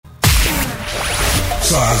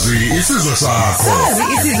Sazi isizwe sakho. Sazi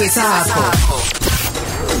isizwe sakho.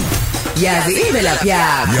 Yazi imvelaphi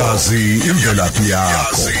yakho. Yazi imvelaphi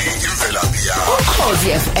yakho. Ukhozi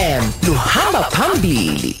FM luhamba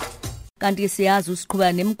phambili. Kanti siyazi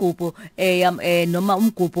usiqhubeka nemigubho noma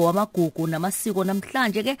umgubho wamagugu namasiko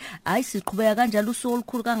namhlanje ke hayi siqhubeka kanjalo usuku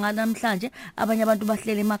olukhulu kangaka namhlanje abanye abantu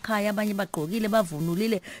bahlele emakhaya abanye bagqokile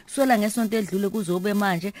bavunulile sola ngesonto edlule kuzobe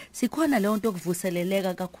manje sikhona leyo nto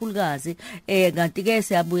okuvuseleleka kakhulukazi kanti ke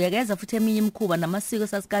siyabuyekeza futhi eminye imikhuba namasiko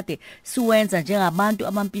esasikade siwenza njengabantu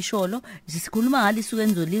aabampisholo sikhuluma ngalo isuku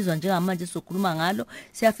enzolizwa njengamanje sokhuluma ngalo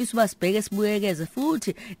siyafisa uba sibheke sibuyekeze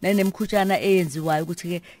futhi nanemkhutshana eyenziwayo ukuthi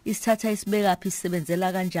ke isithatha isibeka phi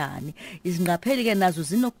sisebenzela kanjani izingqapheli ke nazo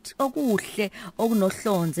zinokuhle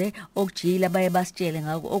okunohlonze okujila baye basitshele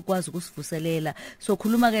ngako okwazi ukusivuselela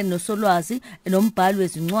sokhuluma ke nosolwazi nombhalo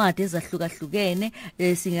wezincwadi ezahlukahlukene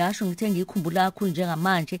singasho ngithi ngikhumbula kakhulu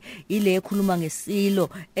njengamanje ile ekhuluma ngesilo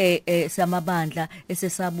samabandla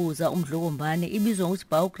esesabuza umdlokombane ibizwa ukuthi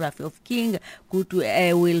biography of King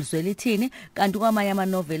Goodwill Zwelithini kanti kwamanye ama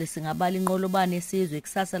novel singabala inqolobane esizwe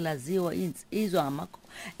ikusasa laziwa izwa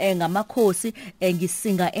ngamakhosi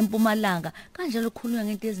ngisinga eMpumalanga kanjalo khulunywa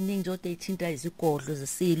ngento eziningi nje odayithinta izigodlo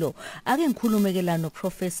zesilo ake ngikhulume ke la no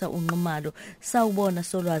Professor Nxumalo sawubona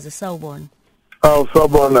solwazi sawubona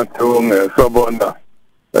sawubona Thunge sawubona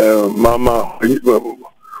mama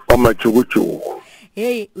wamajukujuku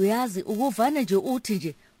hey uyazi ukuvana nje uthi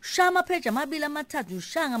nje shama pheja amabili amathathu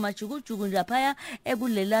ushanga majukujuku nje phaya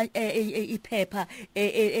ekulela iphepha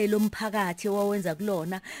lomphakathi owenza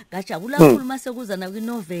kulona ngajabula kakhulu mase kuza na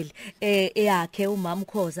kwinovel yakhe umama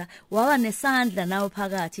Khoza waba nesandla nawe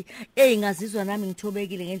phakathi ngazizwa nami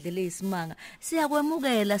ngithobekile ngendlela eyisimanga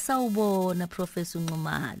siyakwemukela sawubona Professor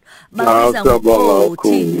Nxumalo babiza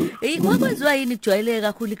ngokuthi kwakwenziwa yini kujwayeleke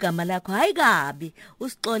kakhulu igama lakho hayi kabi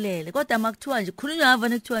usixolele kodwa makuthiwa nje khulunywa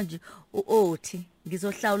ngavana kuthiwa nje Otty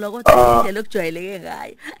ngizohlawula kodwa indlela okujwayeleke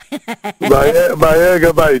ngayo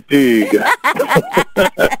bayeke bayitika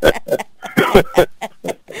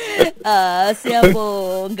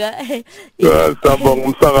siyabonga siyabonga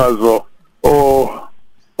umsakazo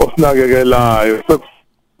osinakekelayo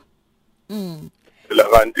la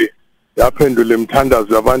kanti yaphendula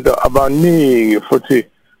imthandazo yabantu abaningi futhi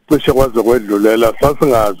cishe kwaze kwedlulela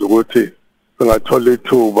sasingazi ukuthi singathola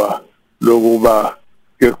ithuba lokuba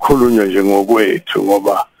kekhulunywe nje ngokwethu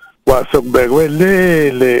ngoba kwase kubekwe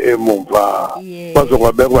lele emuva kwaze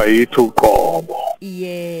kwabekwa yithi uqobo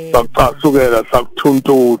sakusukela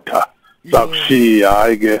sakuthuntutha sakushiya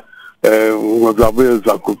hayi ke ngozabuye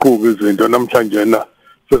zaguquka izinto namhlanje na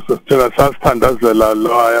sesithela sasithandazela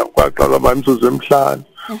la kwaqala bamsuzu emhlanje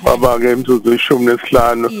baba ke imsuzu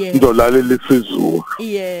 15 ngizolalela isizulu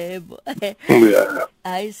yebo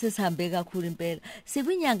hayi sesihambe kakhulu impela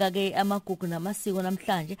sikwinyanga ke amagugu namasiko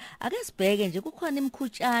namhlanje ake sibheke nje kukhona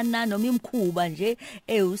imkhutshana noma imikhuba nje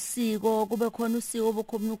usiko kube khona usiko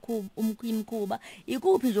obukhona imikhuba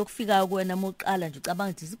ikuphi nje okufika kuwena moqala nje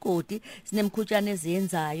ucabanga ukuthi isigodi sinemkhutshana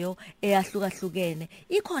eziyenzayo eyahlukahlukene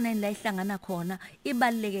ikhona la ihlangana khona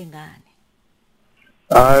ibaluleke ngani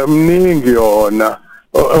mningi yona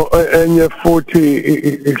enye futhi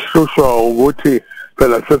ihlushwa ukuthi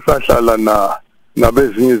phela sesahlala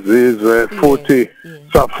nabezinye izizwe futhi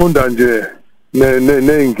safunda nje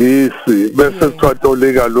neNgisi bese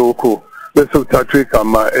kuthiwa lokho bese kuthathwa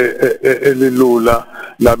igama elilula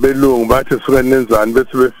nabelungu bathi suke nenzani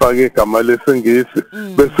bese befaka igama lesingisi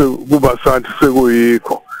bese kuba sathi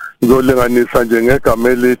sekuyikho ngizolinganisa nje ngegama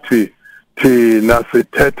elithi thina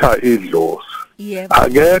sithetha idlozi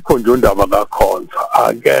akekho nje undaba kakhonza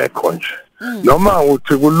akekho nje noma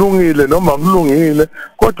uthi kulungile noma kulungile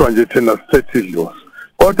kodwa nje thina sithethe idlozi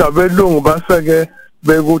kodwa belungu baseke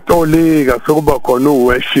bekutolika sekuba khona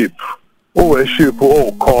uworship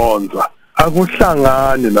okhonza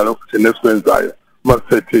akuhlangani nalokho thina esikwenzayo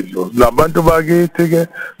masithethe idlozi nabantu bakithi ke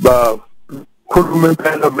bakhuluma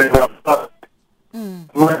impela bengaphakathi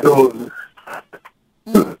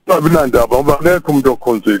babinandaba ngoba akekho umuntu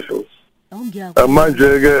okhonza idlozi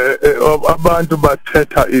manje ke abantu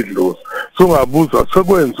bathetha idlozi sungabuza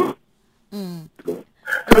sekwenza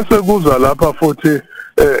bese kuza lapha futhi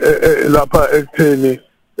lapha ekutheni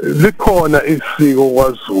likhona isiko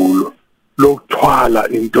kwaZulu lokuthwala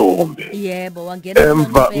intombi yebo wangena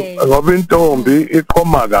emva ngoba intombi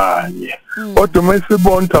iqhoma kanye kodwa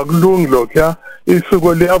mesibona akulungi lokho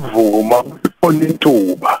isiko liyavuma khona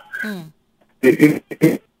intuba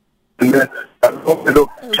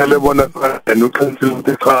lokho bona uqinisile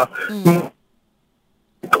ukuthi cha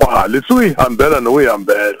thwala suyihambela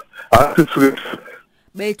nokuyihambela athi suke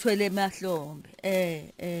beyithwele emahlombe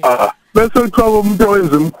bese kuthiwa umuntu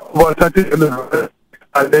owenza imikhuba athatha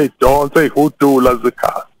eyidonsa eyihudula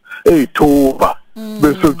zikhaya eyithuba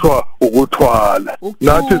bese kuthiwa ukuthwala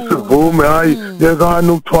nathi sivume hayi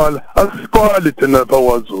yekani ukuthwala asikwali thina lapha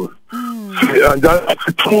kwaZulu njalo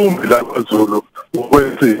sithumbe la kwaZulu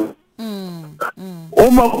ukwesini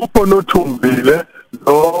uma kukhona othumbile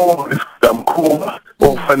lo isidamkhuba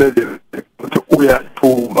ofanele ukuthi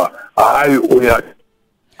uyathumba hayi uya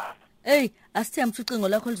Hey, asithemba ucingo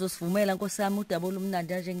lakho lizosivumela nkosami udabula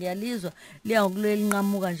umnandi nje ngiyalizwa liya ngokuleli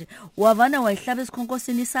nqamuka nje. Wavana wayihlaba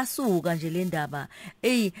esikhonkosini isasuka nje le ndaba.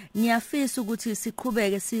 Hey, ngiyafisa ukuthi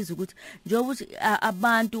siqhubeke size ukuthi njengoba ukuthi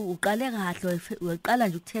abantu uqale kahle waqala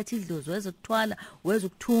nje ukuthetha idlozi wezokuthwala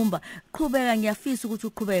wezokuthumba. Qhubeka ngiyafisa ukuthi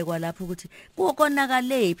uqhubeke kwalapho ukuthi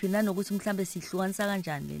kukonakalephi nanokuthi mhlambe sihlukanisa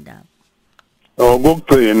kanjani le ndaba.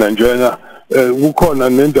 Okugcina njena kukhona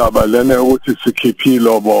nendaba lena ukuthi sikhiphi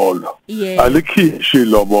ilobolo alikhishi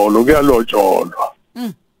ilobolo kuyalotsholwa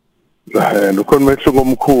ukhona umehluko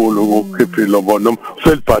omkhulu ukukhipha ilobolo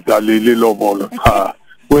selibhadalile ilobolo cha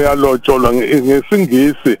kuyalotsholwa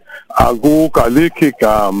ngesingisi akukho alikho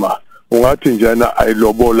igama ungathi njena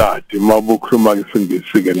ayiloboladi mabukhuluma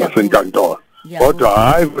ngesingisi ke nasenkantolo kodwa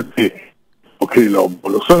hayi ukuthi okay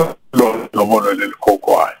ilobolo so ilobolo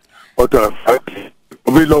lelikhokwayo kodwa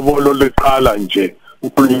ilobolo liqala nje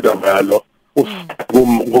ukhuluma ngalo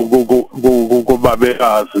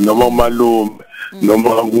kubabekazi noma umalume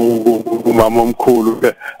noma umama omkhulu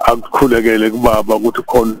ke akukhulekele kubaba ukuthi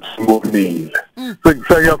khona simbonile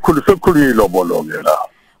sekuyakhulu ilobolo ke la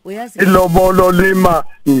ilobolo lima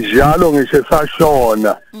njalo ngisho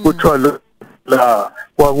esashona kuthiwa la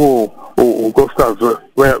kwaku unkosikazi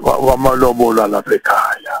wamalobolo lapha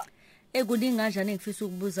ekhaya Ekuningi kanjani ngifisa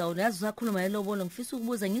ukubuza wona yazi usakhuluma yelobolo ngifisa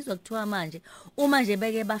ukubuza ngizwa kuthiwa manje uma nje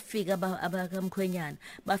beke bafika abakamkhwenyana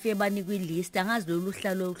bafike banikwa ilist angazi lolu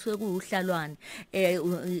hlalo sekuhlalwane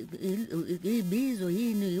ibizo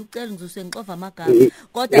yini ucela ngizosengixova amagama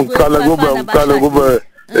kodwa uqala kube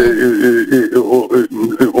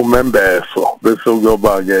umembeso bese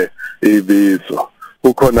kuyoba ke ibizo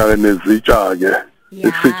kukhona ke nezitsha ke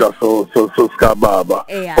isitsha so sikababa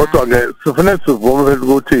kodwa ke sifanele sivume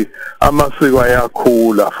ukuthi amasiko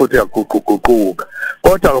ayakhula futhi ayaguquguquka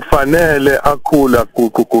kodwa kufanele akhula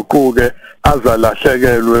guquguquke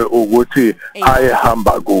azalahlekelwe ukuthi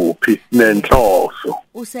ayehamba kuphi nenhloso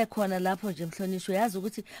usekhona lapho nje mhlonishwe yazi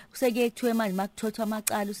ukuthi kuseke kuthiwe manje makuthothwa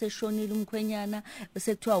amacala useshonile umkhwenyana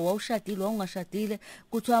sekuthiwa wawushadile wawungashadile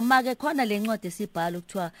kuthiwa make khona lencwadi esibhala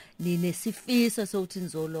ukuthiwa ninesifiso sokuthi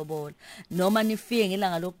nizolobola noma nifike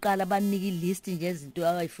ngelanga lokuqala banika ilist nje izinto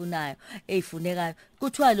abayifunayo ezifunekayo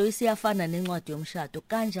kuthiwa lo isiyafana nencwadi yomshado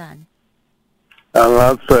kanjani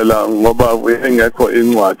angaphela ngoba engekho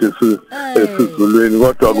incwadi esizulwini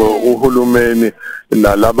kodwa uhulumeni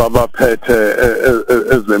nalabo abaphethe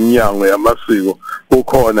ezeminyango yamasiko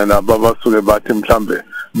kukhona nabo abasuke bathi mhlambe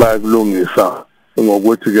bayakulungisa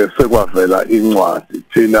ngokuthi ke sekwavela incwadi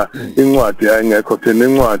thina incwadi ayengekho thina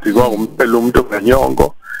incwadi kwangumphela umuntu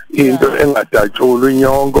ngenyongo into engadatshulwa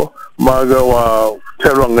inyongo make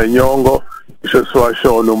wathelwa ngenyongo ngisho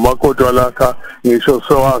siwashona umakoti lakha ngisho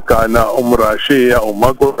siwagana umRussia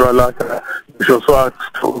umakoti lakha ngisho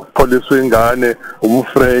siwapholiswa ingane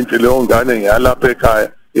umFrench leyo ngane ngiyalapha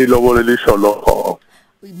ekhaya ilobolo lisho lokho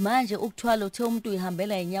manje ukuthwala uthe umuntu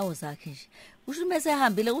uyihambela inyawo zakhe nje usho mase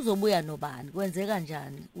ehambile uzobuya nobani kwenze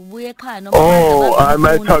kanjani ubuye ekhaya noma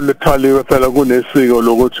ayithaliwe phela kunesiko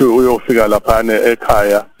lokuthi uyofika lapha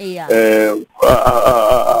ekhaya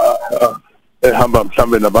ehamba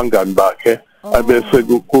mhlambe nabangani bakhe abese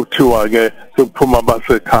kuthiwa ke sekuphuma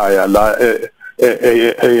basekhaya la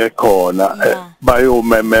eyekhona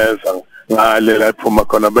bayomemeza ngale la iphuma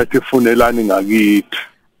khona bethi ifunelani ngakithi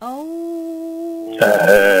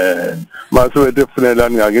mase bethi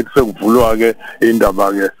ifunelani ngakithi sekuvulwa ke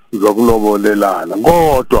indaba ke zokulobolelana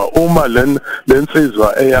kodwa uma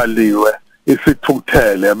lensizwa eyaliwe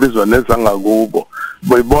isithukuthele yabizwa nezangakubo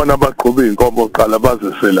bayibona abaqhuba inkomo oqala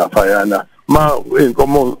bazise lapha yana ma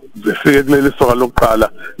inkomo zifike kuleli soka lokuqala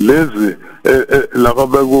lezi lapha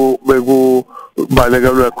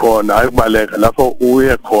balekelwe khona ayikubaleka lapho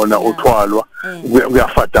uye khona uthwalwa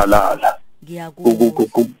kuyafadalala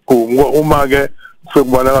uma ke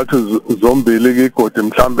sekubona ukuthi zombili igodi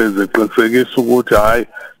mhlambe ziqinisekisa ukuthi hayi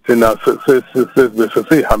thina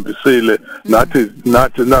sesihambisile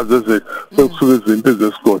nathi nazo sekusuka izinto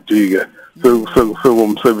ezesigodi ke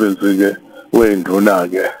sekumsebenzi ke wenduna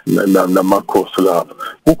ke namakhosi lapha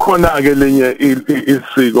kukhona ke lenye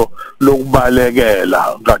isiko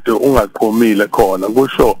lokubalekela kade ungaqhomile khona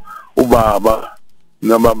kusho ubaba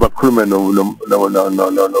noma bakhulume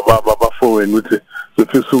nobaba bafowenu ukuthi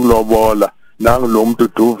sifisa ukulobola nangu lo muntu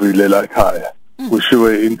uduvile la ekhaya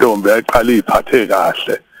kushiwe intombi yaqala iphathe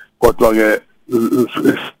kahle kodwa ke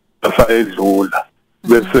sayedlula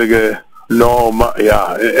bese ke noma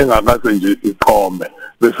engakaze nje iqome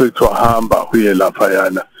bese kuthiwa hamba uye lapha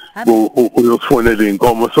yana uyofonela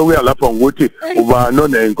inkomo sokuya lapho ngokuthi ubani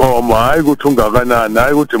onenkomo hayi ukuthi ungakanani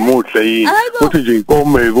hayi ukuthi muhle yini ukuthi nje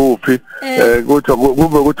inkomo ikuphi ukuthi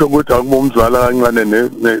kube ukuthi akumumzala kancane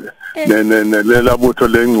lela butho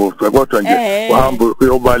lengcuce kodwa nje uhamba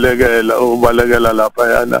ubalekela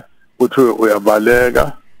lapha yana uthi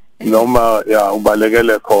uyabaleka noma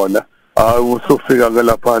ubalekele khona usufika ke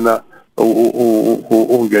lapha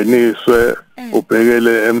ungeniswe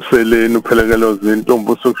ubhekele emseleni uphelekelo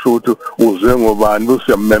zintombi usukusho ukuthi uze ngobani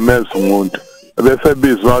usiyamemeza umuntu bese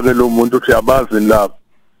bizwa ke lo muntu uthi yabazi lapha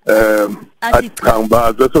athi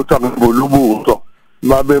bese uthambula ubuso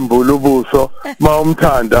mabembula ubuso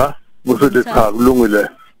mawumthanda usithi cha kulungile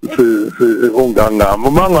ungangami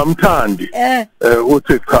uma ngamthandi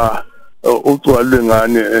uthi cha ucwalwe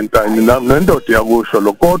ngani entani nendoda yakusho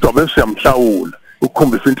lo kodwa bese yamhlawula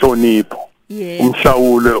ukukhombisa inhlonipho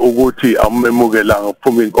umhlawule ukuthi amemukelanga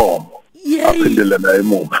ukuphuma inkomo aphindele naye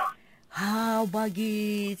emuva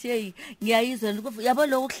bakithi hey ngiyayizwa yabo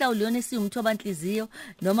lokho kuhlawula yona esingumthoba inhliziyo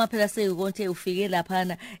noma phela seyukonke ufike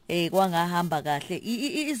lapha kwangahamba kahle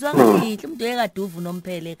izwanga lihle umuntu ekaduvu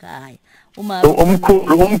nomphele ekhaya uma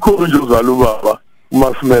umkhulu nje uzala ubaba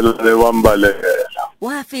uMasimela wambalekela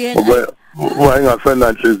wafika wayengasena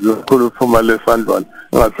inhliziyo ukhulu uphuma lesandlwana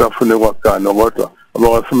ngasafune kwagana kodwa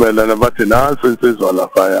abawasimela nabathi nansi insizwa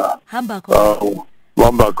lapha ya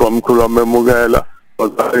hamba komkhulu amemukela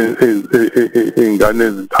ingane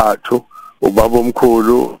ezithathu ubaba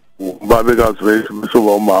omkhulu ubabekazi wethu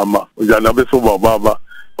besuba umama njalo besuba ubaba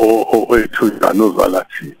oyethu njalo uzala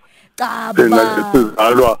thina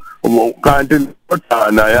sizalwa kanti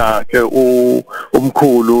indodana yakhe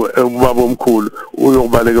umkhulu ubaba omkhulu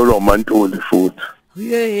uyobalekelwa uMantuli futhi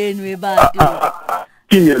yeni webantu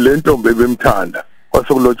kinye le ntombi ebemthanda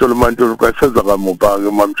kwasekulotsholwa uMantuli kwaseza kamuva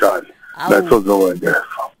ke mamtshali nasozowengeza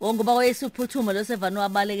ngoba wayesuphuthuma lo sevano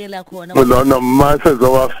wabalekela khona lona mase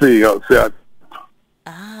zowafika siya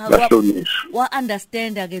lahlonishwa wa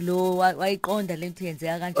understand ke lo wayiqonda lento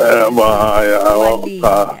yenzeka kanjani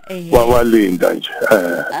wawalinda nje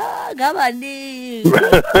ngabaningi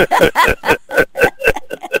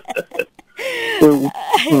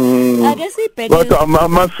ake sibheke kodwa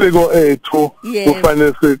amasiko ethu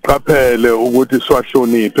kufanele siqaphele ukuthi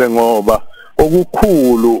siwahloniphe ngoba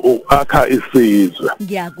okukhulu akha isizwe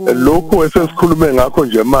lokho esesikhulume ngakho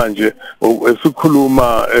nje manje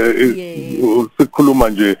sikhuluma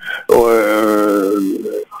nje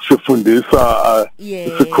sifundisa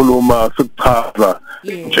sikhuluma sichaza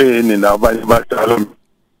intsheni nabanye badala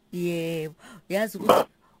yazi ukuthi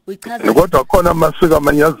uyichaza kodwa khona amasiko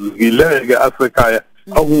amanyazikileke asekhaya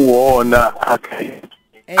akuwona akhe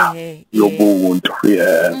yobuntu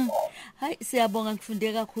hayi siyabonga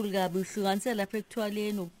ngifunde kakhulu kabi uhlukanise lapha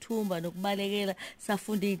ekuthwaleni ukuthumba nokubalekela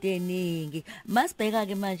safunda into eningi masibheka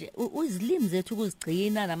ke manje izilimi zethu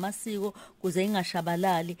ukuzigcina namasiko kuze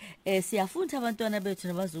ingashabalali siyafunda abantwana bethu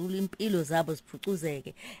nabazulu impilo zabo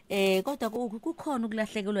ziphucuzeke kodwa kukhona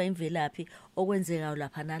ukulahlekelwa imvelaphi okwenzekayo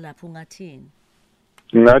lapha nalapha ungathini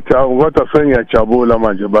ngathi kodwa sengiyajabula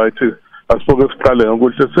manje bathi asipoke siqale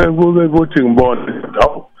ukuthi sekube ukuthi ngibone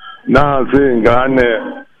nazi ingane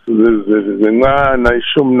zincane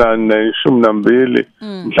 12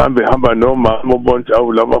 mhlambe hamba nomama ubonke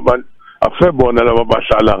awulaba abantu akusebona laba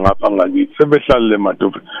bahlala ngapha ngakithi sebehlalele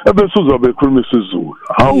emadofeni ebese uzobe ekhuluma isiZulu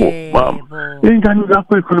hawo mama ingane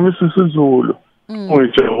zakho ikhulumisa isiZulu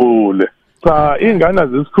uyijabule cha ingane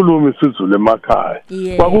azisikhuluma isiZulu emakhaya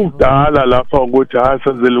kwakudala lapha ukuthi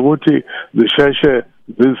hasenzele ukuthi zisheshe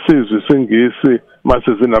zisizwe isingisi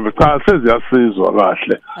mase zinabe cha seziyasizwa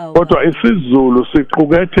kahle kodwa isiZulu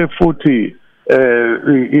siqukethe futhi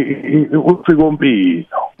usikompilo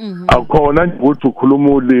akukhona nje ukuthi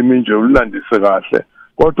ukhuluma ulimi nje ulandise kahle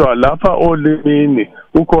kodwa lapha olimini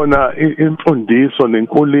kukhona imfundiso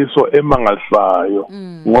nenkuliso emangalisayo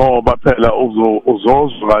ngoba phela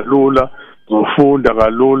uzozwa kalula uzofunda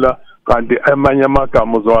kalula kanti amanye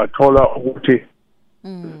amagama uzowathola ukuthi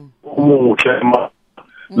umuhle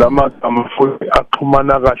lamagama futhi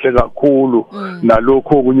axhumana kahle kakhulu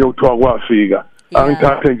nalokho okunye kuthiwa kwafika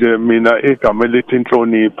angithathe nje mina igama elithi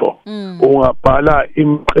inhlonipho ungabhala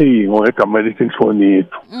imiqingo egama elithi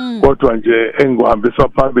inhlonipho kodwa nje engihambisa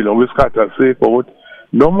phambili ngokwesikhathi asikho ukuthi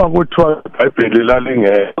noma kuthiwa iBhayibheli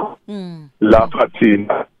lalingekho lapha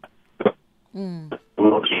thina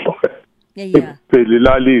iBhayibheli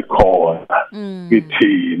lalikhona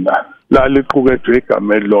kithina laliqukethwe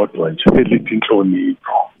igama elilodwa nje elithi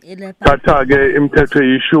inhlonipho thatha ke imithetho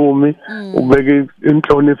eyishumi ubeke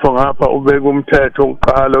inhlonipho ngapha ubeke umthetho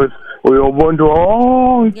oqala uyobona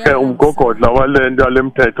wonke umgogodla walento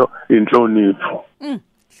lemithetho inhlonipho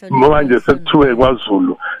manje sekuthiwe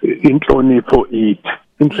kwaZulu inhlonipho ithi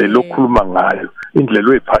indlela okhuluma ngayo indlela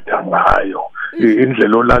oyiphatha ngayo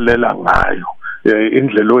indlela olalela ngayo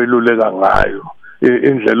indlela oyiluleka ngayo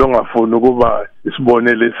indlela ongafuni ukuba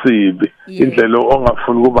isibonelo esibi indlela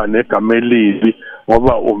ongafuni ukuba negama elibi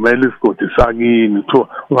ngoba umele isigodi sakini kuthiwa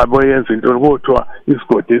ungabe yenza into kodwa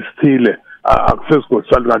isigodi esithile akusesigodi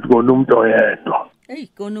salingathi kona umuntu oyedwa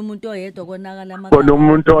kona umuntu oyedwa konakala amagama kona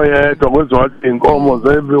umuntu oyedwa kwenziwa inkomo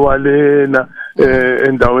zebiwa lena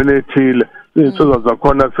endaweni ethile insizwa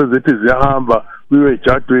zakhona sezithi ziyahamba kuye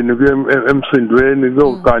ejadweni kuye emsindweni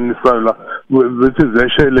kuyokanisela bethi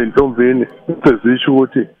zeshele intombini sezisho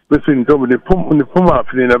ukuthi bese intombi niphuma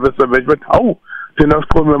phi nina bese bethi hawu thina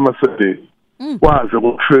siqhome amaseleni kwaze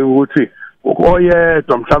kusho ukuthi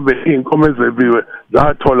oyedwa mhlambe inkomo ezebiwe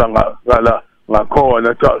zathola ngala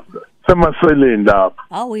ngakhona semaseleni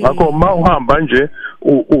lapho ngakho uma uhamba nje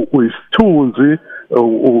uyisithunzi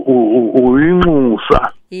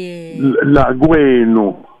uyinxusa la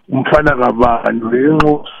kwenu umfana kabantu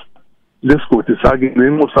inxusa lesigodi sakini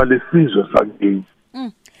inxusa lesizwe sakini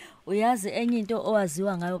uyazi enye into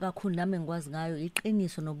owaziwa ngayo kakhulu nami ngikwazi ngayo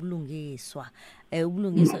iqiniso nobulungiswa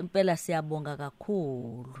ubulungiswa impela siyabonga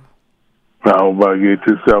kakhulu hawu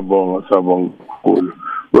bakithi siyabonga kakhulu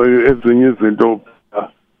ezinye izinto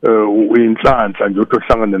uyinhlanhla nje uthi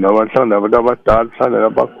uhlangane nabantu abadala uhlangane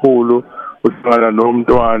nabakhulu uhlangana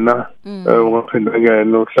nomntwana ungaphinda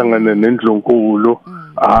ngene uhlangane nendlunkulu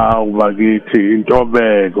hawu bakithi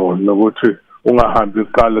intobeko nokuthi ungahambi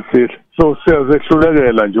iqala sihle so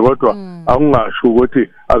siyazehlulekela nje kodwa akungasho ukuthi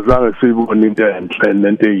azange sibone into enhle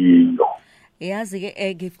nento eyiyo yazi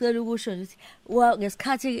ke ngicela ukusho ukuthi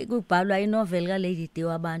ngesikhathi kubhalwa inovel ka Lady D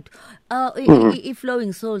wabantu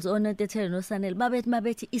i-Flowing Souls onentethelo nosanele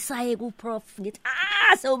babethi isaye ku Prof ngithi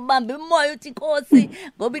sewubamba imoya uthi Nkosi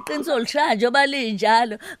ngoba iqiniso lishaya nje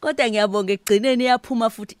balinjalo kodwa ngiyabonga egcineni yaphuma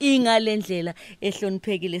futhi ingalendlela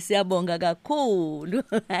ehloniphekile siyabonga kakhulu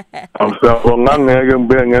Siyabonga ngeke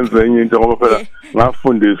ngibuye ngenze enye into ngoba phela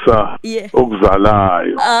ngafundisa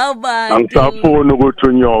okuzalayo angisafuni ukuthi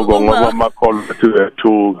unyoko ngoba amakhono athi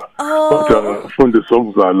uyathuka kodwa ngafundisa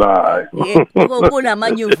okuzalayo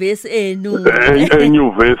kunamanyuvesi enu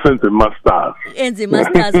enyuvesi enze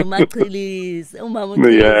masters umachilisi umama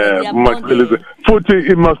umachilisi futhi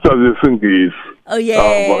imasters yesingisi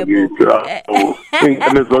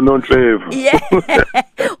ingane zononhlevu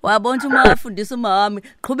wabona uma wafundisa uma wami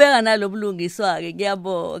qhubeka nalobulungiswa ke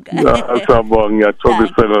ngiyabonga siyabonga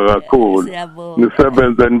ngiyathokozela kakhulu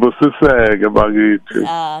nisebenze nibusiseke bakithi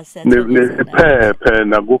niphephe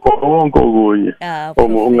nakukho konke okunye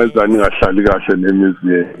ongezani ngahlali kahle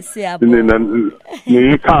nemizi yenu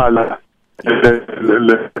niyikhala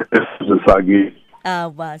lesizaki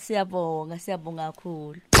siyabonga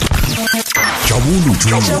kakhulu Jabulu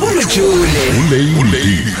Jule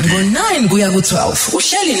Lady ngo 9 kuya ku 12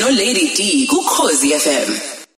 uhleli no Lady D ku Khosi FM